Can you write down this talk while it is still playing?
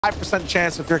5%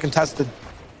 chance if you're contested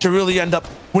to really end up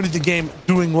winning the game,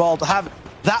 doing well, to have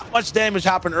that much damage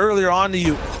happen earlier on to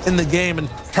you in the game and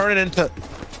turn it into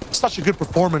such a good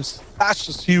performance. That's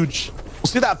just huge. We'll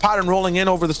see that pattern rolling in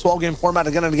over this 12-game format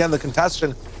again and again. The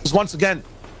contestation is, once again,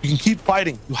 you can keep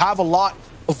fighting. You have a lot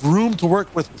of room to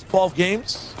work with 12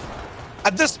 games.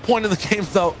 At this point in the game,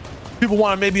 though, people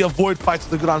want to maybe avoid fights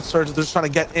with the good on Surge. They're just trying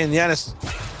to get in. Yanis,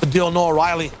 the deal, Noah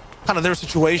Riley, kind of their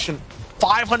situation.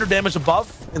 500 damage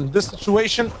above in this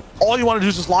situation. All you want to do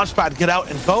is just launch pad, get out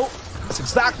and go. That's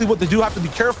exactly what they do. Have to be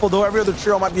careful, though. Every other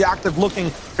trio might be active looking.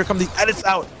 Here come the edits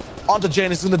out onto Jane.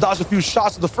 He's going to dodge a few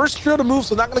shots. So the first trio to move,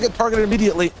 so not going to get targeted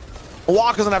immediately.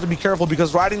 Walker's going to have to be careful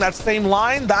because riding that same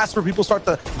line, that's where people start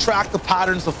to track the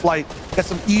patterns of flight, get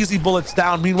some easy bullets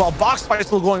down. Meanwhile, box fight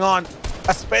still going on.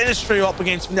 A Spanish trio up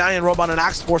against Finale and Robot and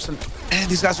Axe Force, and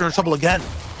these guys are in trouble again.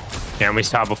 Yeah, and we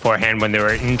saw beforehand when they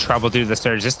were in trouble due to the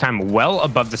Surge, this time well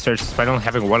above the Surge despite only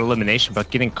having one elimination, but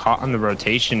getting caught on the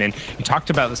rotation. And you talked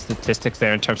about the statistics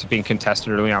there in terms of being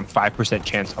contested early on, 5%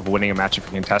 chance of winning a match if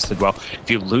you're contested. Well,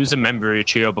 if you lose a member of your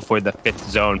trio before the 5th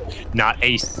zone, not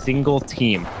a single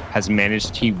team has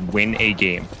managed to win a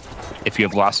game if you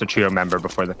have lost a trio member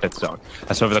before the 5th zone.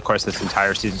 That's over the course of this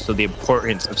entire season. So the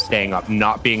importance of staying up,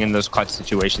 not being in those clutch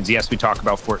situations. Yes, we talk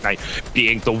about Fortnite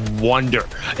being the wonder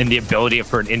and the ability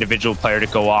for an individual player to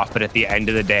go off, but at the end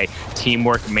of the day,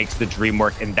 teamwork makes the dream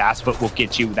work, and that's what will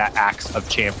get you that axe of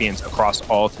champions across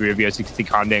all three of you. As you can see,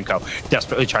 Conde and Co.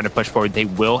 desperately trying to push forward. They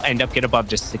will end up get above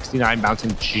just 69,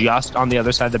 bouncing just on the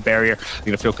other side of the barrier. You're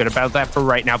gonna feel good about that for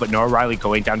right now, but Noah Riley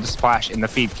going down to Splash in the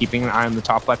feed, keeping an eye on the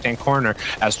top left-hand corner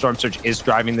as Storm Surge is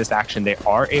driving this action. They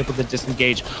are able to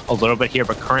disengage a little bit here,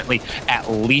 but currently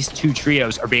at least 2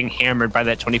 trios are being hammered by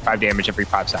that 25 damage every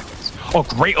 5 seconds. Oh,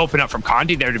 great open up from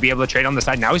Condi there to be able to trade on the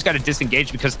side. Now he's got to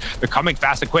disengage because they're coming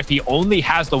fast and quick. He only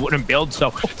has the wooden build,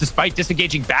 so despite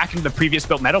disengaging back into the previous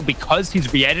built metal, because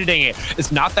he's re-editing it,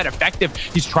 it's not that effective.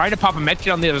 He's trying to pop a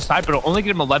medkit on the other side, but it'll only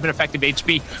get him 11 effective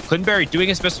HP. Clinberry doing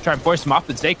his best to try and force him off,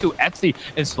 but Zeku, Etsy,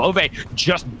 and Slove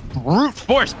just brute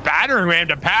force battering ram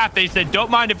to path. They said, don't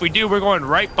mind if we do, we're going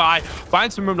right by,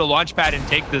 find some room to launch pad and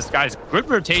take this, guys. Good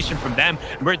rotation from them,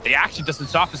 and the action doesn't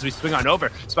stop as we swing on over.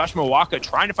 Splash Milwaukee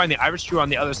trying to find the Irish True on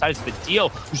the other side. It's the deal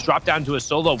who's dropped down to a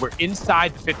solo. We're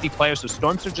inside the 50 players, so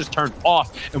Storm Surge just turned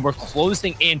off, and we're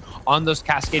closing in on those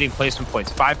cascading placement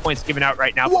points. 5 points given out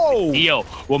right now. But Deal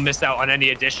will miss out on any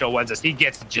additional ones as he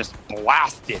gets just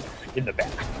blasted in the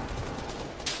back.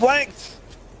 Flanked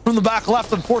from the back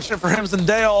left. Unfortunate for him.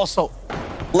 Zendaya also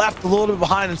left a little bit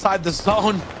behind inside the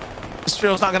zone. This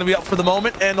trio's not going to be up for the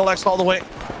moment. And Alex all the way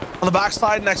on the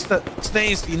backside next to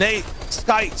Snazy, Nate,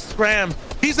 Skype, Scram.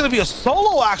 He's going to be a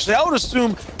solo, actually. I would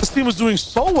assume this team was doing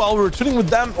so well. We were tuning with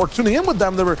them, or tuning in with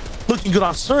them. They were looking good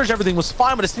on Surge. Everything was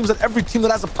fine, but it seems that every team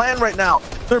that has a plan right now,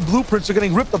 their blueprints are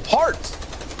getting ripped apart.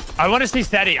 I want to see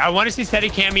Seti. I want to see Seti,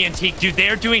 Cammy, and Teak. Dude,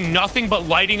 they're doing nothing but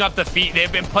lighting up the feet.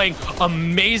 They've been playing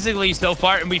amazingly so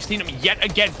far, and we've seen them yet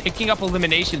again picking up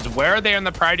eliminations. Where are they in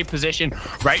the priority position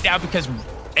right now? Because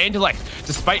Intellect,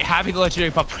 despite having the legendary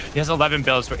pup, he has 11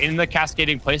 builds. We're in the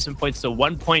cascading placement points, so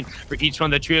 1 point for each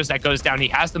one of the trios that goes down. He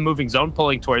has the moving zone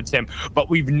pulling towards him, but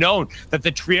we've known that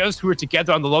the trios who are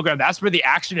together on the low ground, that's where the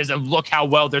action is, and look how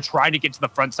well they're trying to get to the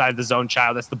front side of the zone,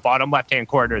 child. That's the bottom left-hand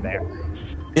corner there.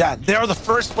 Yeah, they're the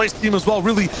first place team as well,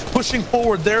 really pushing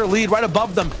forward their lead. Right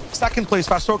above them, second place,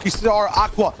 Fastoki, CR,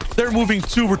 Aqua. They're moving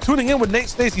too. We're tuning in with Nate,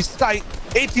 Stacy, Skype,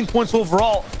 18 points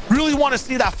overall. Really want to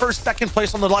see that first, second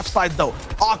place on the left side, though.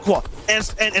 Aqua and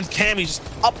Cammy just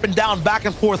up and down, back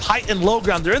and forth, height and low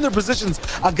ground. They're in their positions.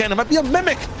 Again, it might be a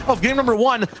mimic of game number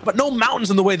 1, but no mountains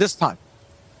in the way this time.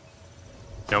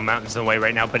 No mountains in the way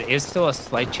right now, but it is still a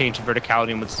slight change in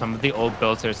verticality, and with some of the old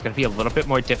builds, there's going to be a little bit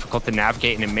more difficult to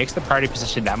navigate, and it makes the party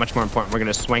position that much more important. We're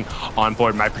going to swing on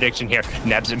board. My prediction here,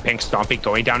 Nebs and Pink stomping,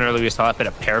 going down early. We saw that, but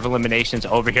a pair of eliminations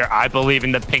over here. I believe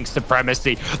in the Pink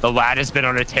supremacy. The lad has been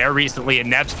on a tear recently, and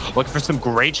Nebs looking for some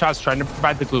great shots, trying to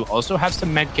provide the glue. Also have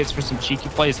some med kits for some cheeky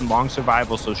plays and long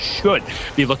survival, so should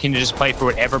be looking to just play for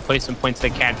whatever placement points they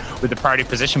can with the party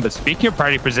position. But speaking of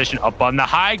party position, up on the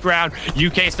high ground,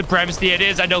 UK supremacy it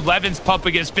is. I know Levin's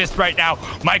pumping his fist right now.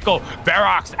 Michael,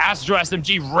 Verox, Astro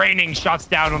SMG raining shots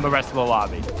down on the rest of the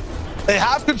lobby. They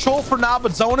have control for now,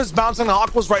 but Zone is bouncing. The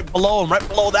Aqua's right below him. Right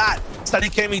below that, Steady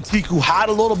Kami Tiku had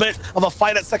a little bit of a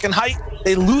fight at second height.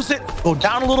 They lose it, go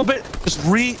down a little bit, just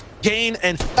regain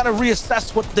and kind of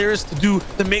reassess what there is to do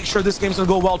to make sure this game's gonna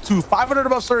go well too. 500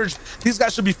 above Surge, these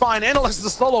guys should be fine. Analyst is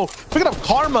a solo, picking up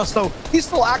Karma, so he's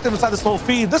still active inside this whole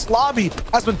feed. This lobby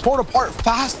has been torn apart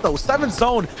fast though. 7th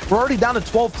zone, we're already down to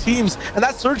 12 teams, and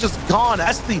that Surge is gone.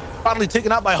 Esti finally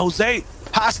taken out by Jose.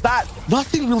 past that,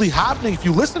 nothing really happening. If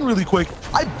you listen really quick,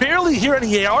 I barely hear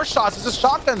any AR shots. It's just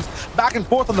shotguns back and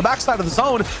forth on the backside of the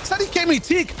zone. Seti, Kami,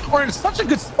 Teak are in such a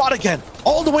good spot again,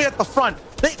 all the way at the front.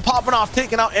 Nate popping off,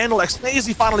 taking out Analex.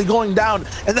 Snazy finally going down,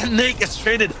 and then Nate gets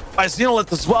traded by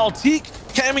Xenolith as well. Teak,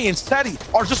 Kami, and Seti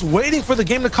are just waiting for the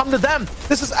game to come to them.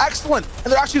 This is excellent,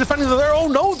 and they're actually defending their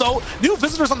own. No, though, new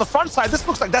visitors on the front side. This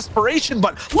looks like desperation,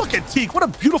 but look at Teak. What a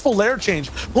beautiful layer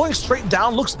change. Going straight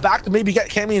down, looks back to maybe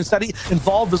get Kami and Seti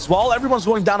involved as well. Everyone's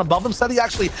going down above him. Seti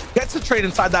actually gets a trade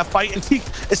inside that fight, and Teak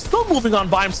is still moving on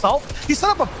by himself. He set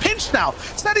up a pinch now.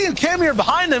 Seti and Kami are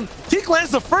behind him. Teak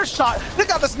lands the first shot. They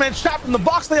got this man trapped in the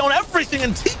box. They own everything,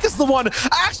 and Teak is the one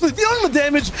actually dealing the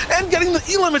damage and getting the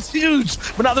E limits huge.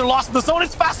 But now they're lost in the zone.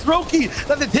 It's Fast Roki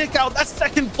that they take out. That's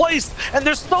second place, and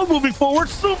they're still moving forward.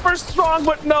 Super strong,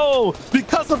 but no,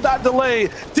 because of that delay,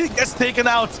 Teak gets taken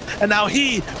out, and now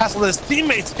he has to let his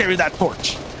teammates carry that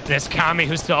torch. There's Kami,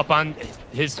 who's still up on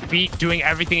his feet, doing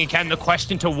everything he can. The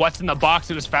question to what's in the box,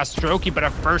 it was Fast Strokey, but a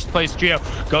first place trio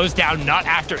goes down not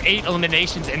after 8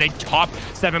 eliminations in a top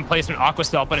 7 placement. Aqua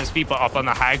still up on his feet, but up on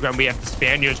the high ground, we have the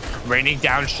Spaniards raining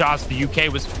down shots. The UK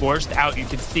was forced out. You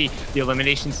can see the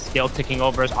elimination scale ticking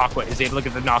over as Aqua is able to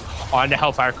get the knock onto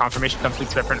Hellfire. Confirmation comes through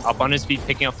Trippin, up on his feet,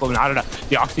 picking up Flominata.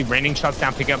 Dyoxyache raining shots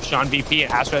down, picking up Sean VP,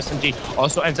 and Astro SMG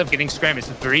also ends up getting scrammed. It's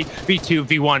a 3v2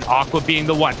 v1, Aqua being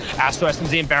the one. Astro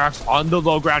SMG and Barracks on the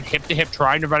low ground, hip to hip,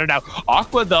 trying to run it out.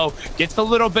 Aqua, though, gets a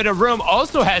little bit of room,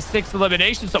 also has 6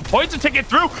 eliminations, so points to take it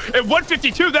through at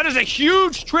 152. That is a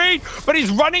huge trade, but he's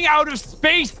running out of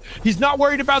space. He's not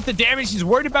worried about the damage. He's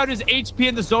worried about his HP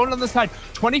in the zone on the side.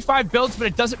 25 builds, but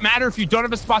it doesn't matter if you don't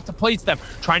have a spot to place them.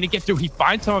 Trying to get through. He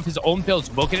finds some of his own builds,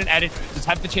 will get an edit, just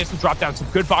have the chance to drop down. Some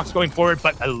good box going forward,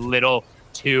 but a little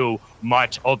too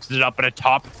much. Opens it up in a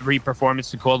top 3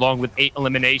 performance to go along with 8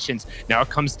 eliminations. Now it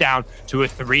comes down to a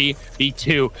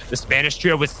 3v2. The Spanish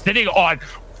trio was sitting on,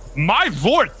 my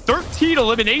lord, 13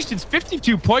 eliminations,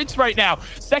 52 points right now.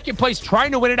 Second place,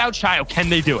 trying to win it out. Shio, can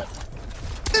they do it?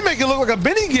 They make it look like a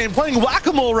mini game, playing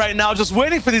whack-a-mole right now, just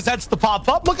waiting for these heads to pop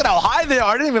up. Look at how high they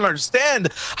are. I didn't even understand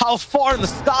how far in the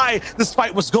sky this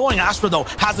fight was going. Astra, though,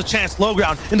 has a chance low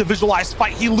ground, individualized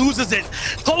fight. He loses it.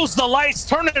 Close the lights,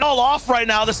 turn it all off right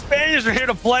now. The Spaniards are here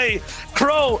to play.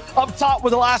 Crow up top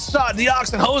with the last shot.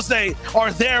 Dyox and Jose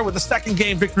are there with the second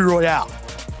game victory royale.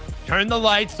 Turn the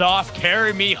lights off,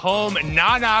 carry me home.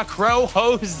 Nana, Crow,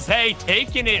 Jose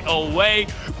taking it away.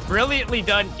 Brilliantly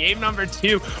done, game number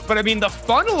 2. But I mean, the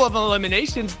funnel of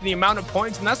eliminations, the amount of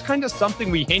points, and that's kind of something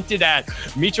we hinted at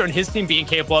Mitra and his team being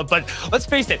capable of. But let's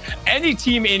face it, any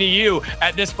team in EU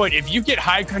at this point, if you get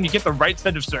high ground, you get the right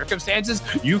set of circumstances,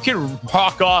 you can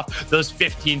rock off those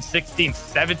 15, 16,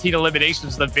 17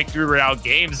 eliminations of the victory royale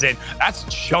games, and that's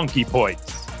chunky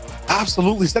points.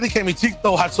 Absolutely. Steady Kami Teak,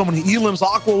 though, had so many elims.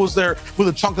 Aqua was there with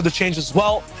a chunk of the change as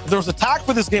well. If there was attack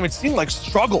for this game, it seemed like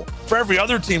struggle for every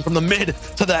other team from the mid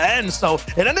to the end. So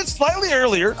it ended slightly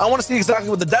earlier. I want to see exactly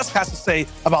what the desk has to say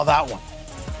about that one.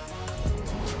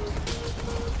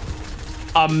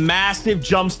 A massive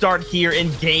jump start here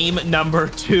in game number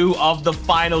 2 of the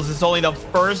finals. It's only the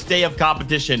first day of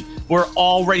competition. We're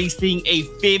already seeing a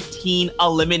 15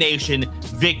 elimination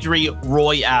victory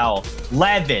royale.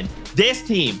 Levin, this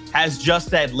team has just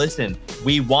said, listen,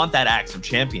 we want that Axe of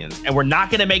Champions, and we're not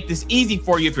going to make this easy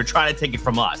for you if you're trying to take it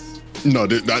from us. No,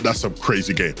 that's a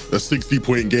crazy game. A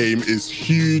 60-point game is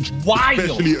huge, wild,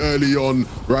 especially early on,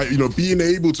 right? You know, being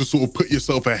able to sort of put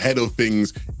yourself ahead of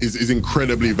things is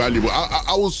incredibly valuable.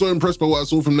 I was so impressed by what I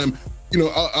saw from them. You know,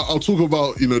 I'll talk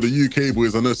about, you know, the UK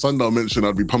boys. I know Sundown mentioned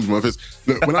I'd be pumping my fist.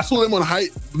 Look, when I saw them on height,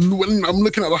 when I'm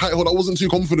looking at the height hold, I wasn't too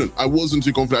confident. I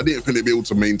didn't think they'd be able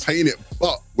to maintain it.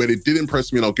 But where they did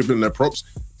impress me, and I'll give them their props,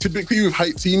 typically with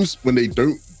height teams, when they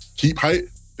don't keep height,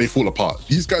 they fall apart.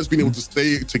 These guys being able to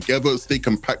stay together, stay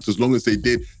compact as long as they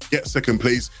did, get second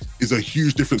place is a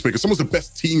huge difference maker. Some of the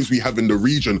best teams we have in the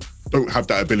region don't have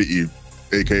that ability,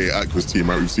 aka Aqua's team,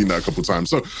 right? We've seen that a couple of times.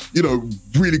 So, you know,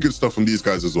 really good stuff from these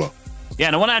guys as well. Yeah,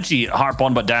 and I want to actually harp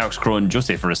on about Dyox, Crow, and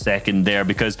Jose for a second there,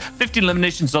 because 15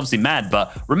 eliminations is obviously mad,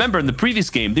 but remember in the previous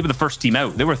game, they were the first team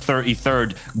out. They were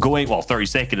 33rd,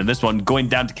 32nd in this one, going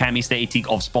down to Kami, Steady,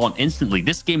 Teak off spawn instantly.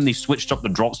 This game, they switched up the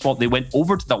drop spot. They went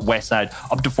over to the west side,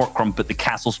 up to Fort Crumpet, the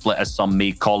castle split, as some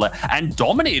may call it, and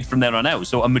dominated from there on out.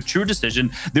 So a mature decision.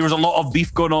 There was a lot of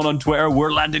beef going on Twitter.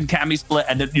 We're landing Kami split,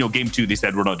 and then, you know, game 2, they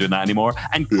said we're not doing that anymore.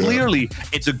 And clearly,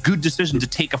 it's a good decision to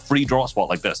take a free drop spot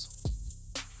like this.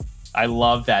 I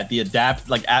love that. The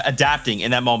adapting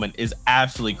in that moment is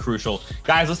absolutely crucial.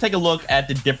 Guys, let's take a look at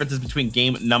the differences between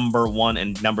game number 1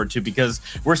 and number 2, because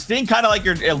we're seeing kind of like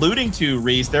you're alluding to,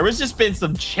 Reese, there has just been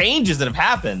some changes that have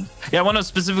happened. Yeah, I want to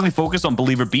specifically focus on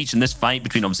Believer Beach and this fight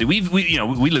between, obviously, we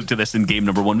looked at this in game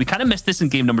number 1. We kind of missed this in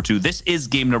game number 2. This is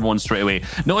game number 1 straight away.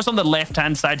 Notice on the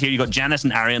left-hand side here, you got Janice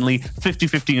and Arian Lee,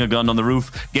 50-50 a gun on the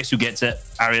roof. Guess who gets it?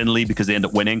 Arian Lee, because they end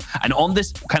up winning. And on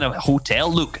this kind of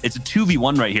hotel, look, it's a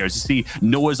 2v1 right here. As you see,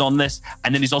 Noah's on this,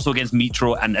 and then he's also against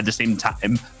Mitro, and at the same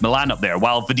time, Milan up there,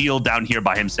 while Vidil down here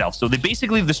by himself. So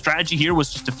the strategy here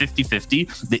was just a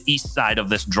 50-50, the east side of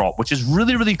this drop, which is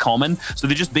really, really common. So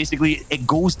they just basically, it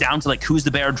goes down to like who's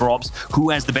the better drops, who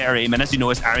has the better aim, and as you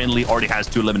notice, Arian Lee already has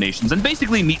 2 eliminations. And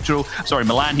basically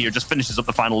Milan here just finishes up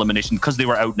the final elimination because they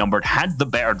were outnumbered, had the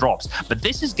better drops. But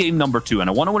this is game number 2, and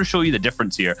I want to show you the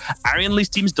difference here. Arian Lee's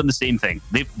team's done the same thing.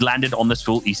 They've landed on this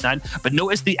full east side, but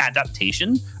notice the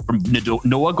adaptation from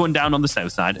Noah going down on the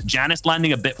south side, Janice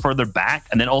landing a bit further back,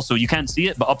 and then also, you can't see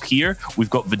it, but up here, we've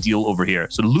got Vidil over here.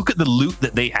 So look at the loot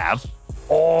that they have.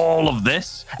 All of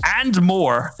this and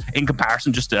more in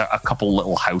comparison just to a couple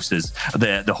little houses,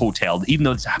 the hotel, even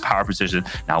though it's a power position.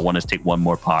 Now I want to take one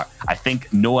more part. I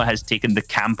think Noah has taken the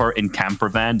camper in camper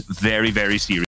van very, very seriously.